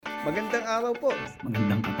Magandang araw po.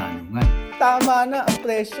 Magandang katanungan. Tama na ang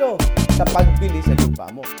presyo sa pagbili sa lupa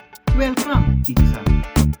mo. Welcome dito sa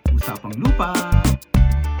Usapang Lupa!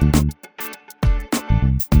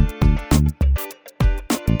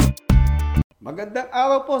 Magandang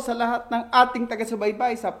araw po sa lahat ng ating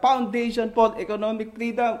taga-subaybay sa Foundation for Economic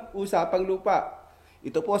Freedom, Usapang Lupa.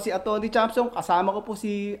 Ito po si Atty. Champson, kasama ko po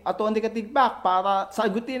si Atty. Katigbak para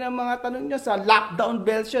sagutin ang mga tanong nyo sa lockdown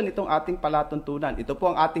version itong ating palatuntunan. Ito po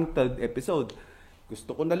ang ating third episode.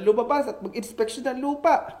 Gusto ko na lumabas at mag-inspeksyon ng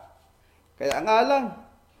lupa. Kaya nga lang,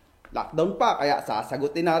 lockdown pa, kaya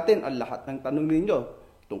sasagutin natin ang lahat ng tanong ninyo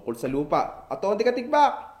tungkol sa lupa. Atty.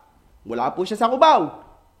 Katigbak, mula po siya sa Cubao.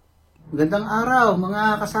 Magandang araw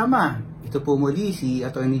mga kasama. Ito po muli si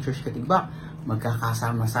Atty. Katigbak.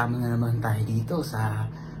 Magkakasama-sama na naman tayo dito sa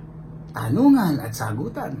tanungan at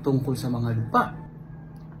sagutan tungkol sa mga lupa.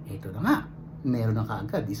 Ito na nga, meron na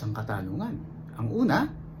kaagad isang katanungan. Ang una,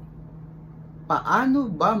 paano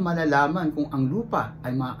ba malalaman kung ang lupa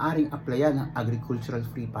ay maaaring applyan ng agricultural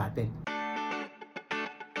free patent?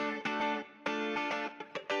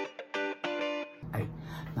 Ay,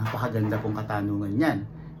 napakaganda pong katanungan yan.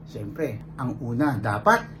 Siyempre, ang una,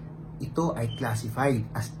 dapat ito ay classified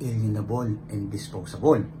as alienable and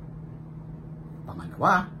disposable.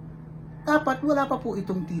 Pangalawa, dapat wala pa po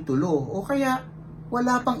itong titulo o kaya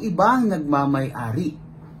wala pang ibang nagmamay-ari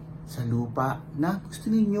sa lupa na gusto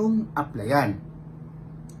ninyong applyan.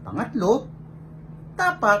 Pangatlo,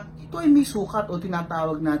 dapat ito ay may sukat o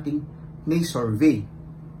tinatawag nating may survey.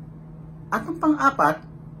 At ang pang-apat,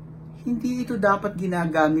 hindi ito dapat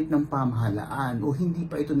ginagamit ng pamahalaan o hindi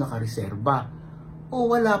pa ito nakareserba o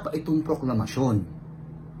wala pa itong proklamasyon.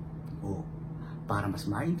 O, para mas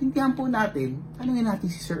maintindihan po natin, tanungin natin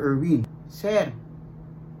si Sir Erwin. Sir,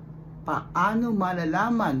 paano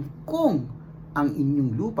malalaman kung ang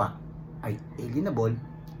inyong lupa ay alienable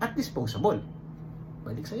at disposable?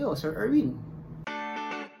 Balik sa iyo, Sir Erwin.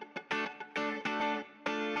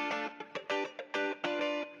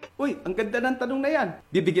 Uy, ang ganda ng tanong na yan.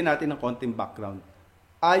 Bibigyan natin ng konting background.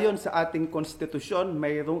 Ayon sa ating konstitusyon,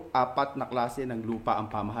 mayroong 4 na klase ng lupa ang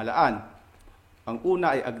pamahalaan. Ang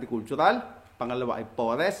una ay agricultural, pangalawa ay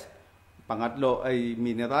forest, pangatlo ay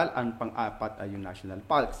mineral, ang pang-apat ay yung national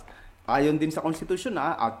parks. Ayon din sa konstitusyon,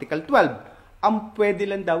 Article 12, ang pwede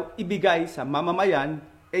lang daw ibigay sa mamamayan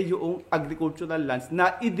ay yung agricultural lands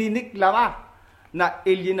na idiniklara na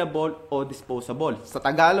alienable o disposable. Sa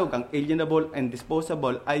Tagalog, ang alienable and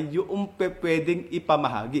disposable ay yung pwedeng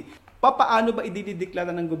ipamahagi. Paano ba idideklara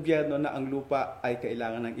ng gobyerno na ang lupa ay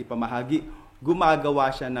kailangan ng ipamahagi? Gumagawa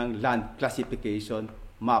siya ng land classification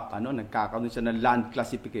map. Nagkakaroon siya ng land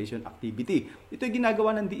classification activity. Ito ay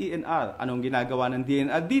ginagawa ng DENR. Anong ginagawa ng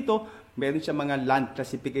DENR dito? Meron siya mga land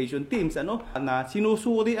classification teams na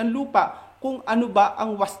sinusuri ang lupa kung ano ba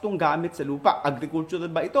ang wastong gamit sa lupa. Agricultural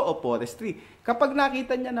ba ito o forestry? Kapag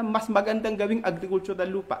nakita niya na mas magandang gawing agricultural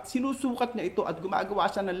lupa, sinusukat niya ito at gumagawa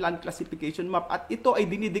siya ng land classification map at ito ay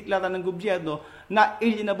dinideklara ng gobyerno na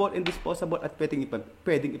alienable and disposable at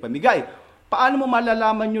pwedeng ipamigay. Paano mo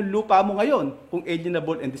malalaman yung lupa mo ngayon kung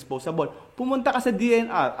alienable and disposable? Pumunta ka sa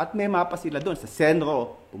DNR at may mapa sila doon. Sa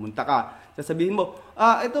Senro, pumunta ka. Sasabihin mo,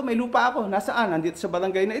 ito may lupa ako. Nasaan? Nandito sa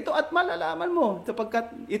barangay na ito. At malalaman mo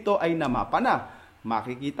sapagkat ito ay namapa na.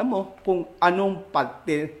 Makikita mo kung anong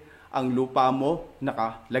parte ang lupa mo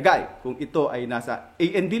nakalagay. Kung ito ay nasa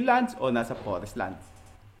A&D lands o nasa forest lands.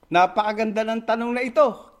 Napakaganda ng tanong na ito.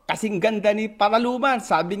 Kasing ganda ni Paraluman.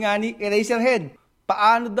 Sabi nga ni Eraserhead,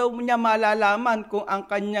 paano daw niya malalaman kung ang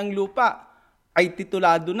kanyang lupa ay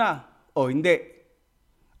titulado na o hindi?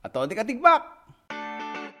 Atty. Katigbak.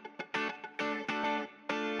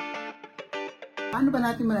 Paano ba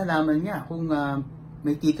natin malalaman niya kung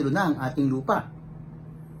may titulo na ang ating lupa?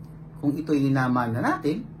 Kung ito ay hinaman na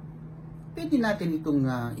natin, pwede natin itong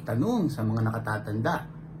itanong sa mga nakatatanda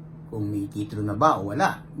kung may titulo na ba o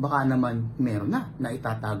wala. Baka naman meron na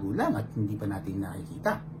itatago lang at hindi pa natin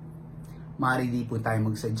nakikita. Maaari din po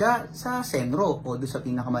tayo magsadya sa Senro o doon sa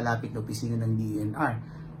pinakamalapit na opisina ng DENR.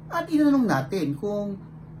 At inanong natin kung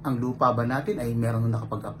ang lupa ba natin ay meron na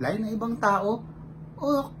nakapag-apply na ibang tao o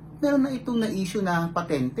meron na itong na-issue na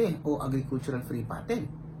patente o agricultural free patent.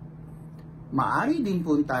 Maaari din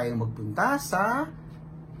po tayong magpunta sa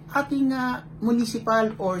ating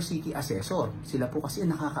municipal or city assessor. Sila po kasi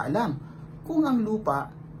nakakaalam kung ang lupa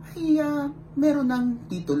ay meron ng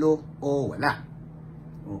titulo o wala.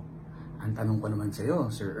 Ang tanong ko naman sa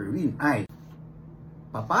iyo, Sir Erwin, ay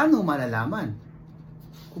paano malalaman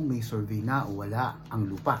kung may survey na o wala ang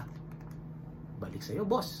lupa? Balik sa iyo,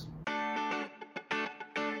 boss.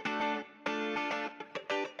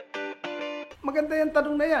 maganda yung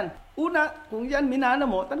tanong na yan. Una, kung yan minana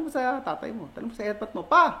mo, tanong mo sa tatay mo, tanong mo sa erpat mo,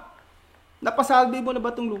 pa, napasalbi mo na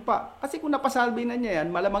ba itong lupa? Kasi kung napasalbi na niya yan,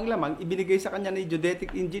 malamang-lamang, ibinigay sa kanya ni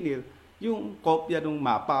geodetic engineer yung kopya ng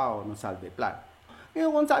mapa o ng survey plan. Ngayon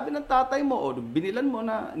kung sabi ng tatay mo o binilan mo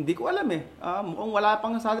na hindi ko alam mukhang wala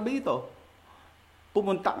pang survey ito,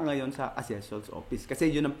 pumunta ka ngayon sa assessor's office kasi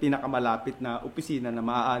yun ang pinakamalapit na opisina na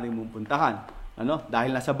maaari mong puntahan.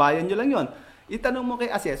 Dahil nasa bayan nyo lang yun. Itanong mo kay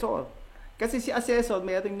assessor. Kasi si assessor,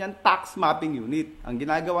 mayroon niyan tax mapping unit. Ang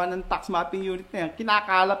ginagawa ng tax mapping unit na yan,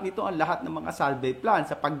 kinakalap nito ang lahat ng mga survey plan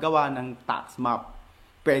sa paggawa ng tax map.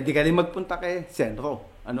 Pwede ka rin magpunta kay Senro.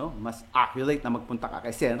 Mas accurate na magpunta ka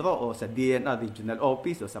kay Senro o sa DNR Regional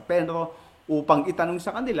Office o sa Penro upang itanong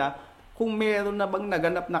sa kanila kung meron na bang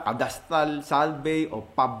naganap na cadastral survey o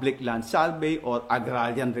public land survey o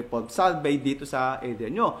agrarian report survey dito sa area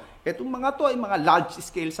nyo. Itong mga to ay mga large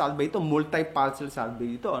scale survey ito, multi-parcel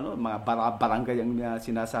survey ito, mga barangay ang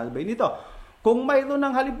sinasurvey nito. Kung mayroon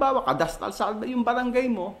ng halimbawa cadastral survey yung barangay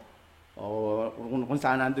mo o kung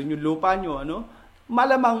saan nandun yung lupa nyo,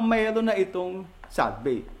 malamang mayroon na itong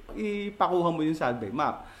survey. Ipakuha mo yung survey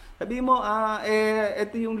map. Sabi mo,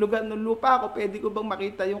 ito yung lugar ng lupa ko, pwede ko bang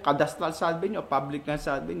makita yung cadastral survey nyo, public land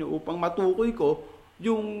survey nyo, upang matukoy ko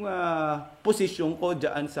yung posisyon ko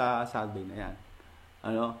dyan sa survey na yan.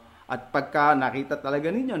 At pagka nakita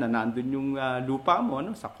talaga ninyo na nandun yung lupa mo,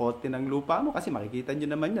 sa korte ng lupa mo, kasi makikita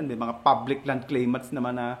nyo naman yan, may mga public land claimants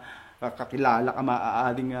naman na kakilala ka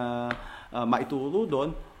maaaring maituro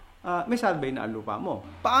doon, may survey na ang lupa mo.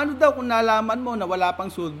 Paano daw kung nalaman mo na wala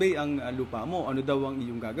pang survey ang lupa mo? Ano daw ang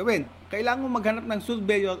iyong gagawin? Kailangan mo maghanap ng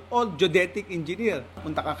surveyor o geodetic engineer.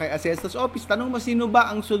 Punta ka kay assessor's office, tanong mo sino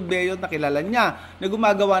ba ang surveyor na kilala niya na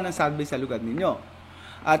gumagawa ng survey sa lugar ninyo.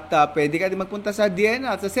 At pwede ka din magpunta sa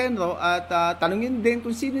DNR, sa Senro, at tanungin din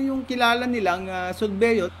kung sino yung kilala nilang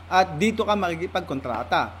surveyor at dito ka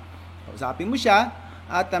makikipagkontrata. Usapin mo siya.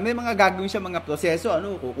 At may mga gagawin siya mga proseso,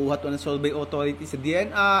 kukuha to ng survey authority sa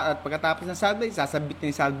DNR at pagkatapos ng survey, sasabit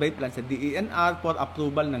niya yung survey plan sa DENR for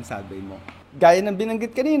approval ng survey mo. Gaya ng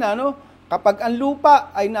binanggit kanina, kapag ang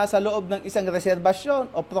lupa ay nasa loob ng isang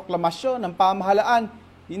reserbasyon o proklamasyon ng pamahalaan,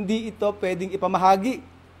 hindi ito pwedeng ipamahagi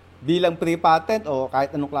bilang pre-patent o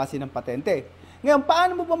kahit anong klase ng patente. Ngayon,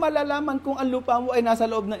 paano mo pa malalaman kung ang lupa mo ay nasa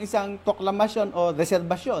loob ng isang proklamasyon o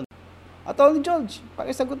reserbasyon? Attorney George,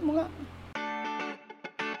 pakisagot mo nga.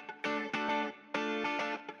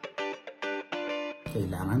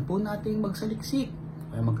 Kailangan po nating magsaliksik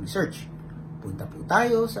o mag-research. Punta po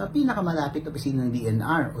tayo sa pinakamalapit na opisina ng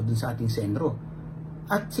DNR o dun sa ating sentro.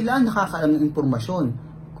 At sila ang nakakaalam ng impormasyon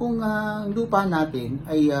kung lupa natin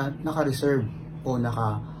ay naka-reserve o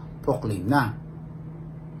naka-proclaim na.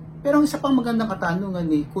 Pero ang isa pang magandang katanungan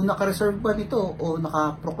kung naka-reserve ba nito o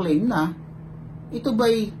naka-proclaim na, ito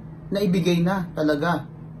ba'y naibigay na talaga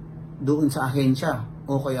doon sa ahensya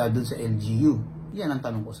o kaya doon sa LGU? Yan ang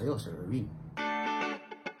tanong ko sa iyo, Sir Erwin.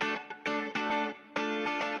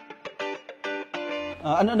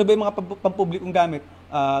 Ano ba yung mga pampublikong gamit?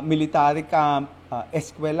 Military camp,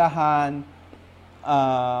 eskwelahan,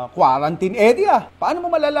 quarantine area. Paano mo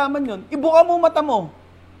malalaman yun? Ibuka mo mata mo.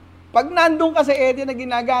 Pag nandun ka sa area na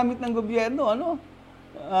ginagamit ng gobyerno,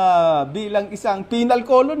 bilang isang penal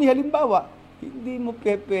colony halimbawa, hindi mo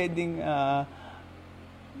pwedeng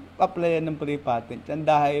applyan ng pre-patent yan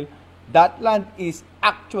dahil that land is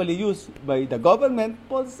actually used by the government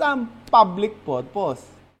for some public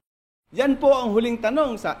purpose. Yan po ang huling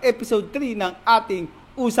tanong sa episode 3 ng ating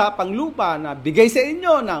Usapang Lupa na bigay sa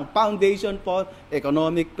inyo ng Foundation for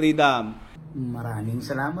Economic Freedom. Maraming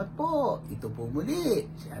salamat po. Ito po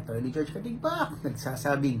muli si Atty. George Katigbak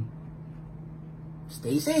nagsasabing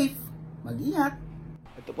stay safe, mag-ingat.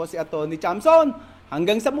 Ito po si Atty. Chamson.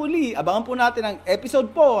 Hanggang sa muli, abangan po natin ang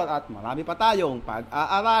episode 4 at marami pa tayong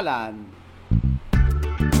pag-aaralan.